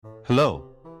Hello,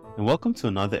 and welcome to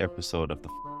another episode of the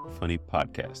Funny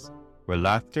Podcast, where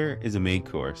laughter is a main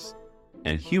course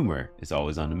and humor is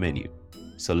always on the menu.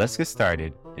 So let's get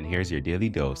started, and here's your daily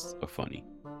dose of funny.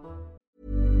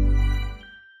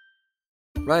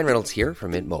 Ryan Reynolds here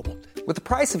from Mint Mobile. With the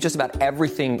price of just about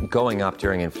everything going up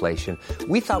during inflation,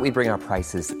 we thought we'd bring our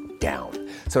prices down.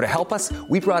 So to help us,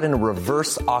 we brought in a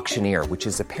reverse auctioneer, which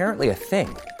is apparently a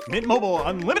thing. Mint Mobile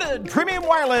Unlimited Premium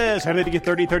Wireless. How to get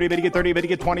 30, 30, bit to get 30, bit to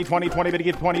get 20, 20, 20, bit to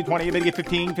get 20, 20, bit to get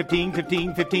 15, 15,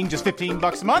 15, 15, just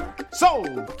 $15 a month?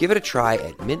 Sold! Give it a try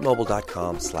at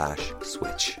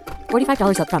mintmobile.com/switch.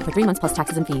 $45 up front for 3 months plus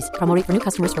taxes and fees. Promo rate for new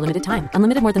customers for limited time.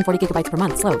 Unlimited more than 40 gigabytes per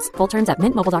month. Slows full terms at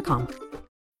mintmobile.com.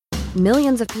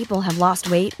 Millions of people have lost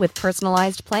weight with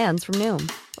personalized plans from Noom.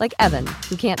 Like Evan,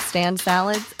 who can't stand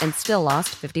salads and still lost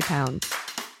 50 pounds.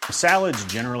 Salads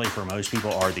generally for most people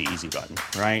are the easy button,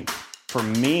 right? For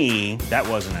me, that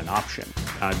wasn't an option.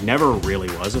 I never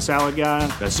really was a salad guy.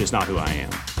 That's just not who I am.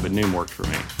 But Noom worked for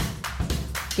me.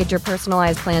 Get your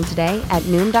personalized plan today at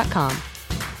Noom.com.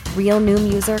 Real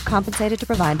Noom user compensated to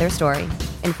provide their story.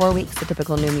 In 4 weeks, the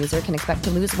typical Noom user can expect to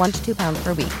lose 1 to 2 pounds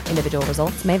per week. Individual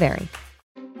results may vary.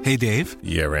 Hey, Dave.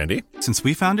 Yeah, Randy. Since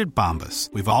we founded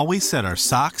Bombas, we've always said our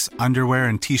socks, underwear,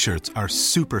 and T-shirts are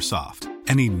super soft.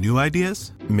 Any new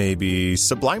ideas? Maybe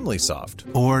sublimely soft.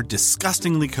 Or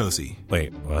disgustingly cozy.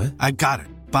 Wait, what? I got it.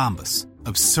 Bombas.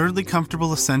 Absurdly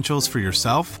comfortable essentials for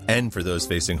yourself and for those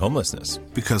facing homelessness.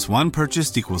 Because one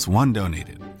purchased equals one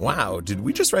donated. Wow, did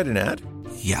we just write an ad?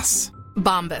 Yes.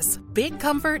 Bombas. Big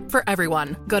comfort for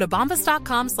everyone. Go to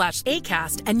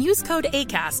bombas.com/ACAST and use code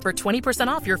ACAST for 20%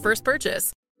 off your first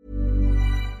purchase.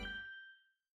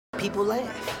 People laugh.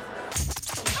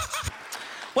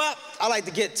 Well, I like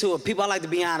to get to it. People, I like to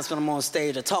be honest when I'm on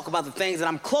stage. I talk about the things that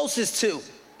I'm closest to,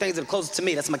 things that are closest to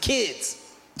me. That's my kids.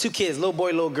 2 kids, little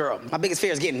boy, little girl. My biggest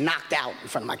fear is getting knocked out in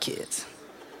front of my kids.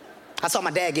 I saw my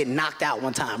dad get knocked out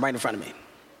one time right in front of me.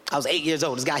 I was 8 years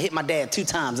old. This guy hit my dad 2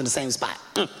 times in the same spot.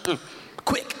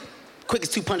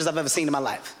 Quickest 2 punches I've ever seen in my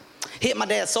life. Hit my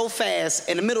dad so fast,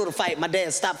 in the middle of the fight, my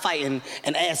dad stopped fighting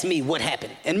and asked me what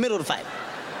happened. In the middle of the fight.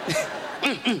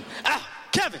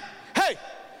 Kevin, hey,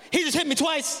 he just hit me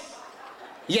twice.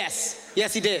 Yes,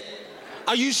 he did.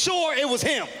 Are you sure it was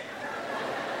him?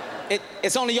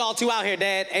 It's only y'all 2 out here,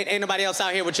 Dad. Ain't nobody else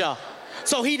out here with y'all.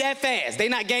 So he that fast, they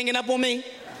not ganging up on me?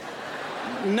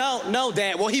 No,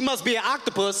 Dad. Well, he must be an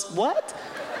octopus. What?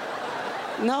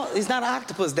 No, he's not an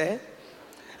octopus, Dad.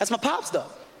 That's my pops, though.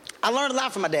 I learned a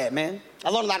lot from my dad, man. I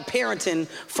learned a lot of parenting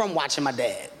from watching my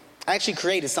dad. I actually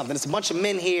created something. It's a bunch of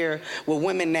men here with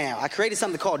women now. I created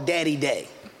something called Daddy Day.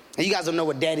 And you guys don't know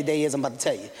what Daddy Day is, I'm about to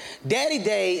tell you. Daddy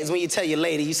Day is when you tell your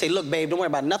lady, you say, look, babe, don't worry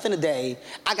about nothing today.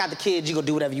 I got the kids, you go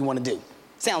do whatever you want to do.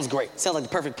 Sounds great. Sounds like the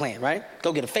perfect plan, right?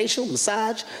 Go get a facial,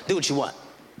 massage, do what you want.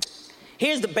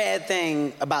 Here's the bad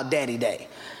thing about Daddy Day.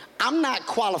 I'm not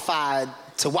qualified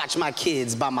to watch my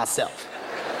kids by myself.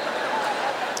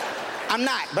 I'm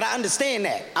not, but I understand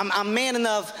that. I'm man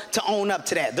enough to own up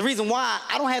to that. The reason why,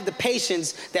 I don't have the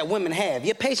patience that women have.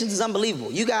 Your patience is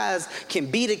unbelievable. You guys can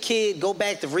beat a kid, go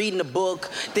back to reading a book,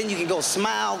 then you can go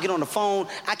smile, get on the phone.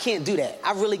 I can't do that.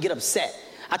 I really get upset.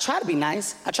 I try to be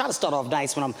nice. I try to start off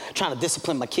nice when I'm trying to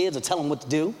discipline my kids or tell them what to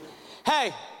do.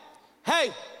 Hey,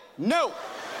 no,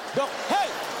 don't, hey,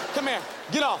 come here,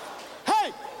 get off.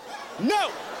 Hey,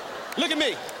 no, look at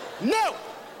me, no,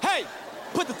 hey,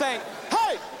 put the thing,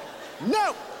 hey.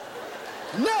 No,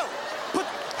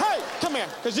 hey, come here,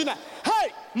 because you're not,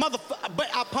 hey, motherfucker, but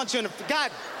I'll punch you in the,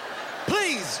 God,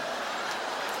 please.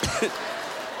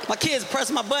 My kids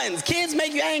press my buttons. Kids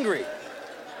make you angry.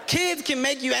 Kids can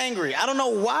make you angry. I don't know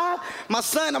why. My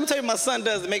son, I'm gonna tell you what my son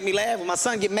does to make me laugh. When my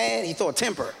son get mad, he throw a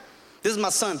temper. This is my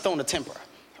son throwing a temper.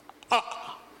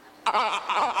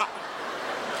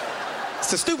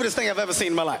 It's the stupidest thing I've ever seen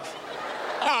in my life.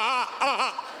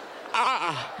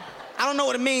 I don't know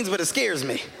what it means, but it scares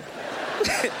me.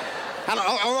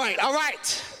 All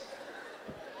right.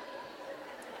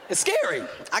 It's scary.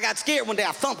 I got scared one day,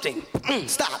 I thumped him.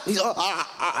 Stop.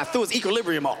 I threw his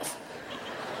equilibrium off.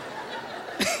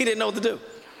 He didn't know what to do.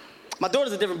 My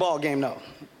daughter's a different ball game, though.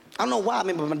 I don't know why,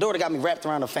 but my daughter got me wrapped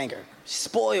around her finger. She's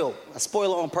spoiled. I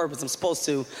spoil her on purpose. I'm supposed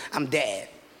to. I'm dad.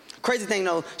 Crazy thing,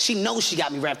 though, she knows she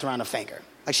got me wrapped around her finger.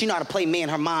 Like, she know how to play me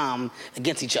and her mom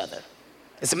against each other.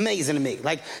 It's amazing to me.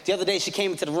 Like, the other day, she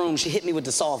came into the room, she hit me with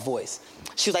the soft voice.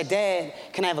 She was like, Dad,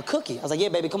 can I have a cookie? I was like, yeah,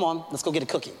 baby, come on, let's go get a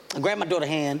cookie. I grabbed my daughter's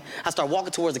hand, I started walking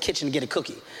towards the kitchen to get a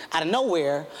cookie. Out of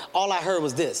nowhere, all I heard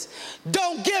was this: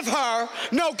 don't give her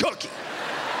no cookie.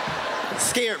 It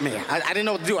scared me. I didn't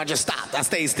know what to do, I just stopped, I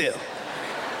stayed still.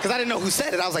 Because I didn't know who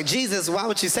said it. I was like, Jesus, why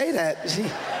would you say that?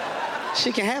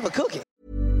 She can have a cookie.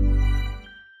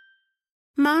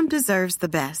 Mom deserves the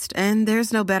best, and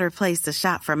there's no better place to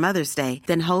shop for Mother's Day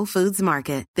than Whole Foods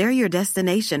Market. They're your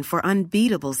destination for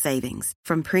unbeatable savings,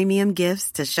 from premium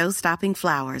gifts to show-stopping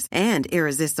flowers and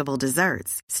irresistible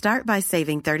desserts. Start by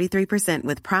saving 33%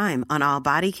 with Prime on all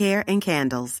body care and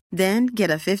candles. Then get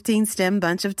a 15-stem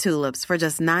bunch of tulips for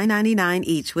just $9.99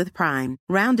 each with Prime.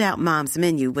 Round out Mom's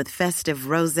menu with festive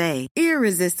rosé,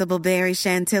 irresistible berry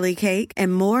chantilly cake,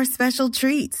 and more special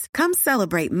treats. Come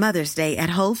celebrate Mother's Day at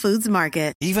Whole Foods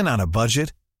Market. Even on a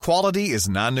budget, quality is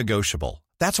non-negotiable.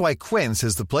 That's why Quince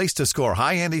is the place to score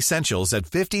high-end essentials at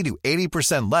 50 to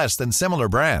 80% less than similar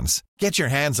brands. Get your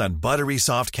hands on buttery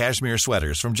soft cashmere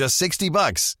sweaters from just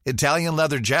 $60, Italian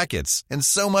leather jackets, and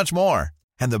so much more.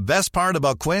 And the best part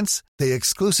about Quince, they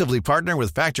exclusively partner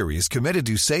with factories committed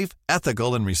to safe,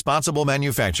 ethical, and responsible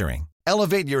manufacturing.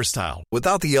 Elevate your style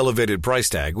without the elevated price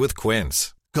tag with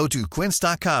Quince. Go to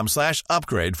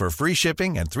quince.com/upgrade for free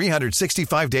shipping and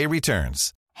 365-day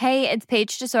returns. Hey, it's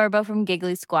Paige DeSorbo from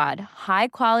Giggly Squad. High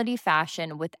quality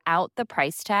fashion without the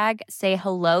price tag. Say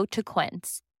hello to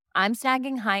Quince. I'm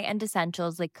snagging high-end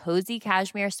essentials like cozy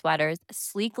cashmere sweaters,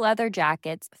 sleek leather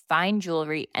jackets, fine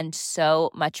jewelry, and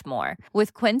so much more.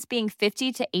 With Quince being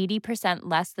 50 to 80%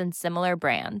 less than similar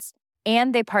brands.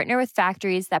 And they partner with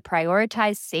factories that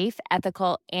prioritize safe,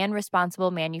 ethical, and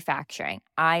responsible manufacturing.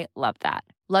 I love that.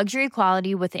 Luxury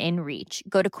quality within reach.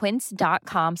 Go to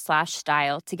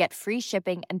quince.com/style to get free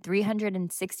shipping and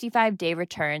 365-day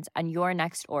returns on your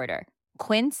next order.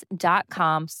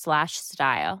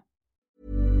 Quince.com/style.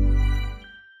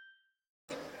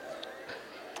 I'm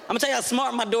gonna tell you how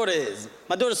smart my daughter is.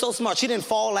 My daughter's so smart. She didn't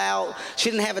fall out.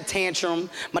 She didn't have a tantrum.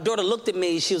 My daughter looked at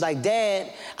me. She was like,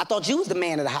 "Dad, I thought you was the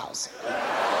man of the house."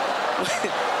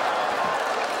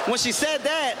 When she said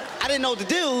that, I didn't know what to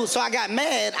do, so I got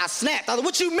mad. I snapped. I was like,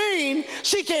 "What you mean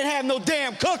she can't have no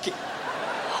damn cookie?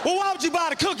 Well, why would you buy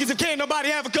the cookies if can't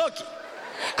nobody have a cookie?"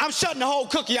 I'm shutting the whole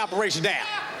cookie operation down.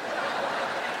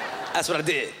 That's what I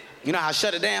did. You know how I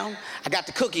shut it down? I got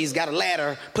the cookies, got a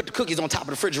ladder, put the cookies on top of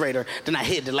the refrigerator, then I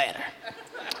hid the ladder.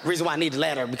 Reason why I need the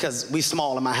ladder, because we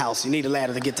small in my house. You need a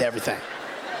ladder to get to everything.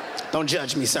 Don't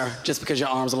judge me, sir, just because your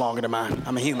arms are longer than mine.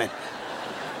 I'm a human.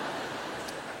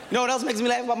 You know what else makes me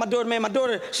laugh about my daughter, man? My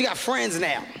daughter, she got friends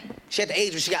now. She at the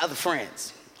age where she got other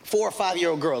friends. 4 or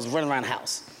 5-year-old girls running around the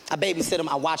house. I babysit them,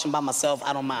 I watch them by myself,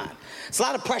 I don't mind. It's a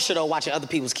lot of pressure, though, watching other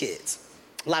people's kids.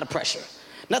 A lot of pressure.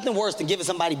 Nothing worse than giving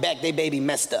somebody back their baby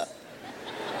messed up.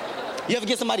 You ever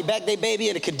get somebody back their baby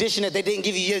in a condition that they didn't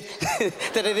give you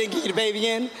that they didn't give you the baby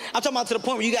in? I'm talking about to the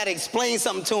point where you gotta explain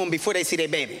something to them before they see their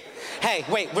baby. Hey,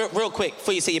 wait, real quick,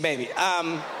 before you see your baby.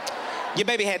 Your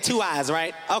baby had 2 eyes,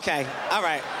 right? Okay, all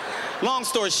right. Long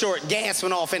story short, gas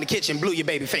went off in the kitchen, blew your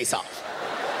baby face off.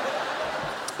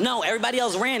 No, everybody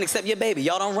else ran except your baby.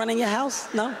 Y'all don't run in your house?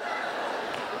 No?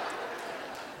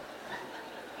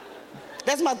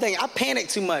 That's my thing. I panic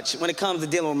too much when it comes to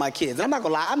dealing with my kids. And I'm not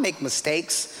gonna lie, I make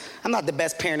mistakes. I'm not the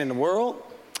best parent in the world.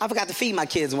 I forgot to feed my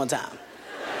kids one time.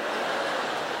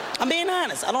 I'm being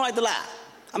honest, I don't like to lie.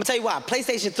 I'm gonna tell you why.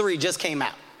 PlayStation 3 just came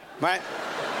out, right?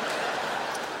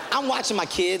 I'm watching my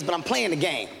kids, but I'm playing the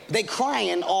game. They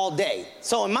crying all day.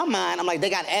 So in my mind, I'm like, they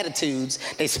got attitudes,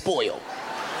 they spoil.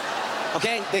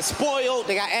 Okay? They spoiled,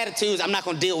 they got attitudes, I'm not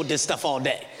gonna deal with this stuff all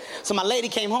day. So my lady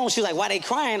came home, she was like, "Why they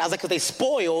crying?" I was like, "'Cause they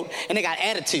spoiled and they got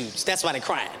attitudes. That's why they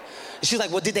crying." And she was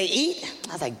like, "Well, did they eat?"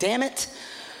 I was like, "Damn it.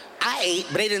 I ate,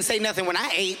 but they didn't say nothing when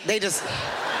I ate. They just,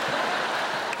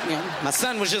 you know, my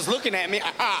son was just looking at me.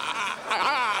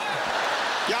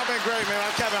 Y'all been great, man.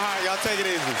 I'm Kevin Hart. Y'all take it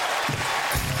easy."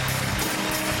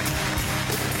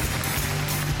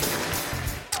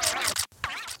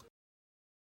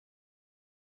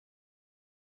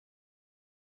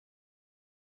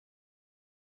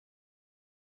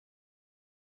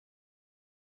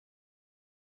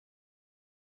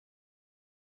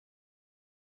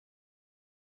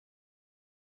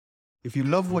 If you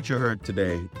love what you heard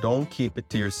today, don't keep it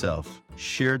to yourself.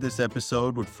 Share this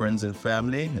episode with friends and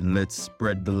family, and let's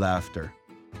spread the laughter.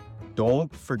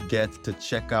 Don't forget to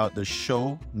check out the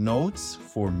show notes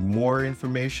for more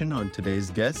information on today's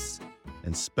guests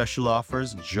and special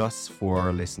offers just for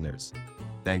our listeners.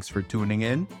 Thanks for tuning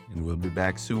in, and we'll be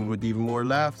back soon with even more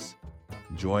laughs.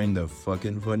 Join the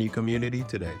fucking funny community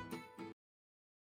today.